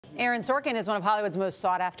Aaron Sorkin is one of Hollywood's most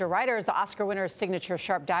sought-after writers. The Oscar winner's signature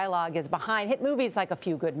sharp dialogue is behind hit movies like A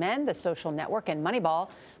Few Good Men, The Social Network, and Moneyball,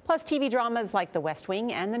 plus TV dramas like The West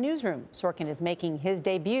Wing and The Newsroom. Sorkin is making his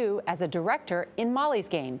debut as a director in Molly's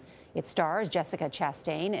Game. It stars Jessica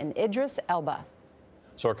Chastain and Idris Elba.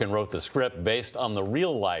 Sorkin wrote the script based on the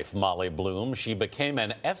real-life Molly Bloom. She became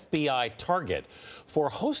an FBI target for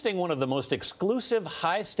hosting one of the most exclusive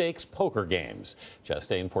high-stakes poker games.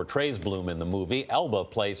 Chastain portrays Bloom in the movie. Elba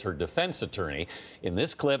plays her defense attorney. In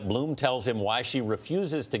this clip, Bloom tells him why she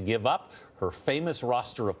refuses to give up her famous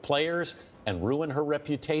roster of players and ruin her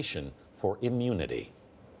reputation for immunity.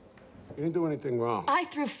 You didn't do anything wrong. I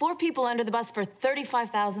threw 4 people under the bus for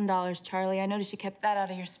 $35,000, Charlie. I noticed you kept that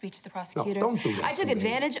out of your speech to the prosecutor. No, don't do that. I took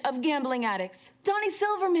advantage of gambling addicts. Donnie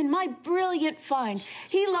Silverman, my brilliant find.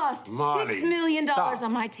 He lost $6 million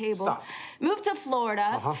on my table. Stop. Moved to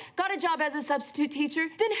Florida, got a job as a substitute teacher,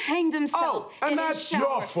 then hanged himself and in that's his shower.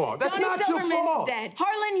 your fault. That's Donnie not your Silverman's fault. dead.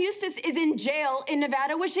 Harlan Eustace is in jail in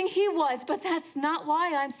Nevada, wishing he was, but that's not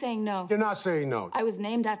why I'm saying no. You're not saying no. I was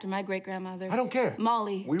named after my great-grandmother. I don't care.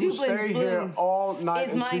 Molly We will stay here all night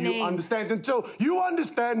is my until you name. understand. Until you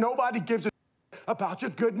understand, nobody gives a about your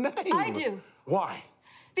good name. I do. Why?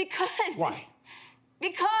 Because. Why?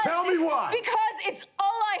 Because. Tell me why. Because it's all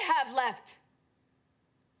I have left.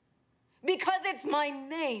 Because it's my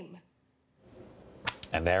name.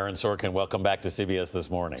 And Aaron Sorkin, welcome back to CBS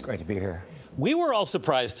This Morning. It's great to be here. We were all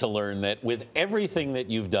surprised to learn that with everything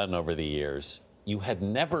that you've done over the years, you had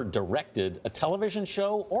never directed a television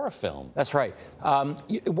show or a film. That's right.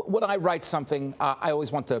 When I write something, I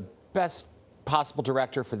always want the best possible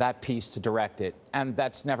director for that piece to direct it, and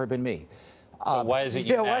that's never been me. So why is it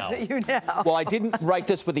you now? Why is it you now? Well, I didn't write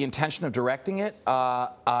this with the intention of directing it,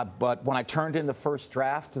 but when I turned in the first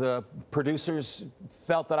draft, the producers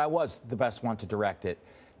felt that I was the best one to direct it.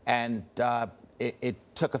 And it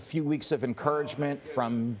took a few weeks of encouragement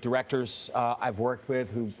from directors I've worked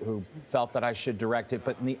with who felt that I should direct it.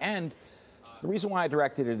 But in the end, the reason why I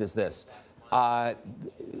directed it is this.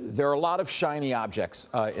 There are a lot of shiny objects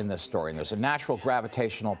in this story, and there's a natural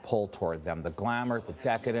gravitational pull toward them. The glamour, the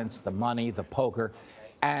decadence, the money, the poker,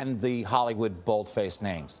 and the Hollywood bold-faced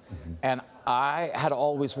names. And I had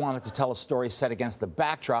always wanted to tell a story set against the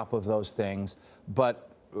backdrop of those things, but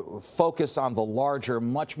focus on the larger,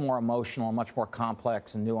 much more emotional, much more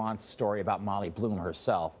complex and nuanced story about Molly Bloom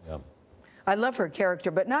herself. Yep. I love her character,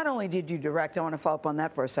 but not only did you direct, I want to follow up on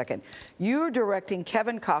that for a second. You're directing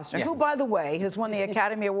Kevin Costner, yes, who, by the way, has won the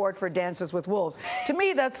Academy Award for Dances with Wolves. To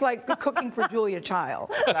me, that's like cooking for Julia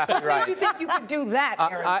Childs. Exactly right. Did you think you could do that,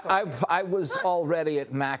 Aaron? I was already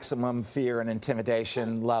at maximum fear and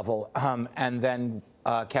intimidation level, and then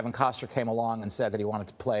Kevin Costner came along and said that he wanted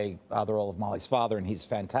to play the role of Molly's father, and he's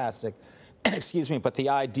fantastic. Excuse me, but the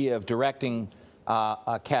idea of directing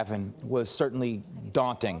Kevin was certainly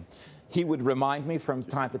daunting. He would remind me from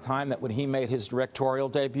time to time that when he made his directorial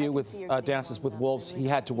debut with Dances with Wolves, he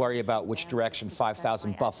had to worry about which direction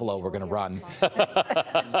 5,000 buffalo were going to run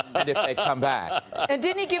and if they'd come back. And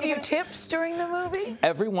didn't he give you tips during the movie?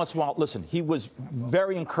 Every once in a while, listen, he was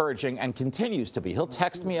very encouraging and continues to be. He'll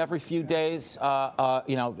text me every few days.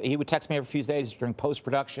 You know, he would text me every few days during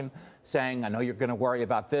post-production saying, I know you're going to worry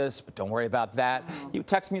about this, but don't worry about that. He would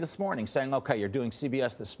text me this morning saying, okay, you're doing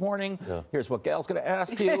CBS This Morning. Yeah. Here's what Gayle's going to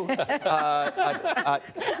ask you.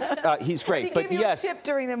 He's great. He gave you a tip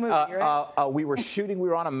during the movie, right? We were shooting, we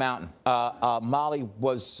were on a mountain. Molly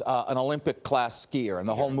was an Olympic-class skier, and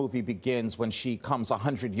the whole movie begins when she comes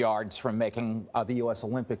 100 yards from making the U.S.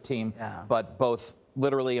 Olympic team, but both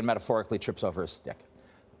literally and metaphorically trips over a stick.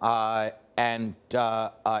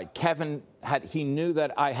 Kevin he knew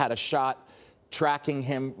that I had a shot tracking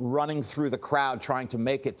him running through the crowd trying to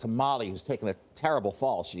make it to Molly, who's taken a terrible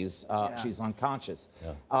fall. She's unconscious.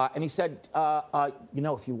 Yeah. And he said, you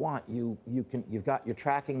know, if you want, you're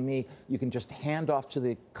tracking me. You can just hand off to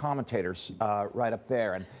the commentators right up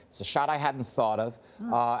there. And it's a shot I hadn't thought of.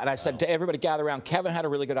 And I said to everybody, gather around. Kevin had a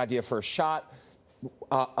really good idea for a shot.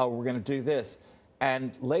 We're going to do this.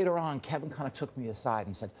 And later on, Kevin kind of took me aside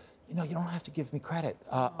and said, you know, you don't have to give me credit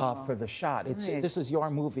for the shot. This is your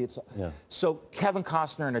movie. So Kevin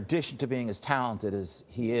Costner, in addition to being as talented as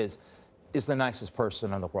he is the nicest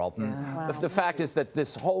person in the world. And the fact is that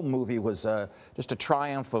this whole movie was just a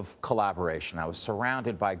triumph of collaboration. I was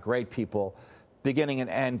surrounded by great people, beginning and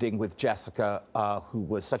ending with Jessica, who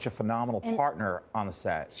was such a phenomenal partner on the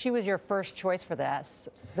set. She was your first choice for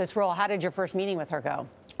this role. How did your first meeting with her go?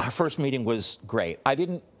 Our first meeting was great.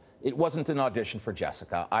 It wasn't an audition for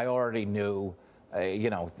Jessica. I already knew,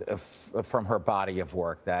 you know, from her body of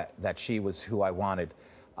work that she was who I wanted.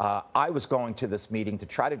 I was going to this meeting to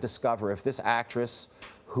try to discover if this actress,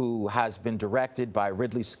 who has been directed by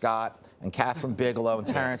Ridley Scott and Catherine Bigelow and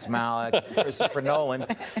Terrence Malick, and Christopher Nolan,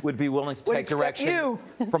 would be willing to take direction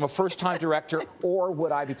from a first-time director, or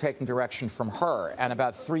would I be taking direction from her? And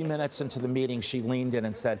about 3 minutes into the meeting, she leaned in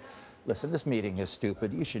and said, listen, this meeting is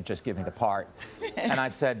stupid. You should just give me the part. And I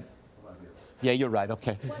said, yeah, you're right,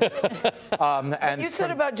 okay. And you said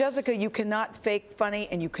about Jessica, you cannot fake funny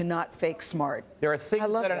and you cannot fake smart. There are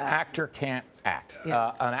things that an actor can't act.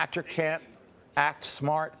 Yeah. An actor can't act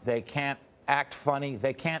smart, they can't act funny,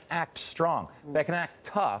 they can't act strong. They can act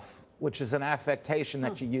tough, which is an affectation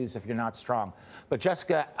that you use if you're not strong. But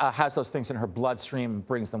Jessica has those things in her bloodstream and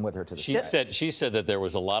brings them with her to the set. She said that there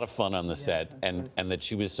was a lot of fun on the set and that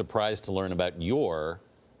she was surprised to learn about your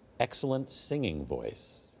excellent singing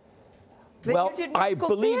voice. Well, I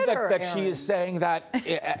believe that she is saying that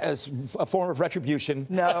as a form of retribution.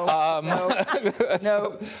 No,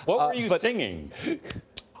 no. What were you singing?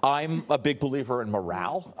 I'm a big believer in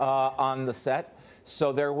morale on the set.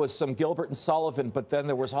 So there was some Gilbert and Sullivan, but then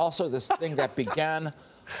there was also this thing that began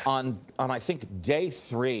on I think day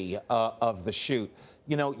 3 of the shoot.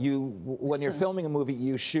 You know, when you're filming a movie,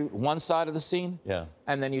 you shoot one side of the scene,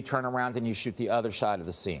 and then you turn around and you shoot the other side of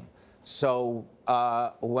the scene. So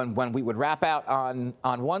when we would wrap out on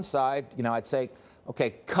one side, you know, I'd say,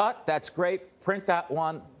 okay, cut, that's great, print that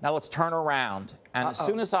one, now let's turn around. And as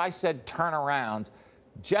soon as I said turn around,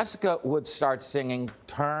 Jessica would start singing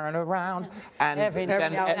 "Turn Around," and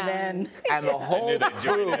the whole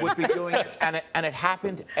crew would be doing it, and it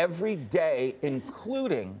happened every day,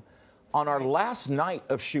 including on our last night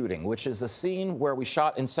of shooting, which is a scene where we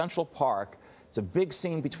shot in Central Park. It's a big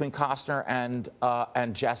scene between Costner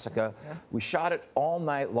and Jessica. We shot it all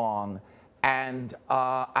night long, and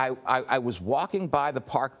I was walking by the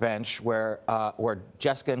park bench where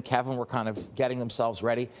Jessica and Kevin were kind of getting themselves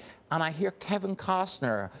ready, and I hear Kevin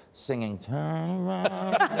Costner singing "Turn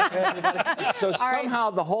Around." So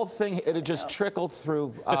somehow the whole thing, it had just trickled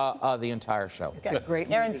through the entire show. It's a great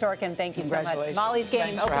Aaron Sorkin, thank you so much. Molly's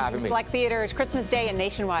Game opens in select theaters Christmas Day and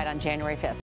nationwide on January 5th.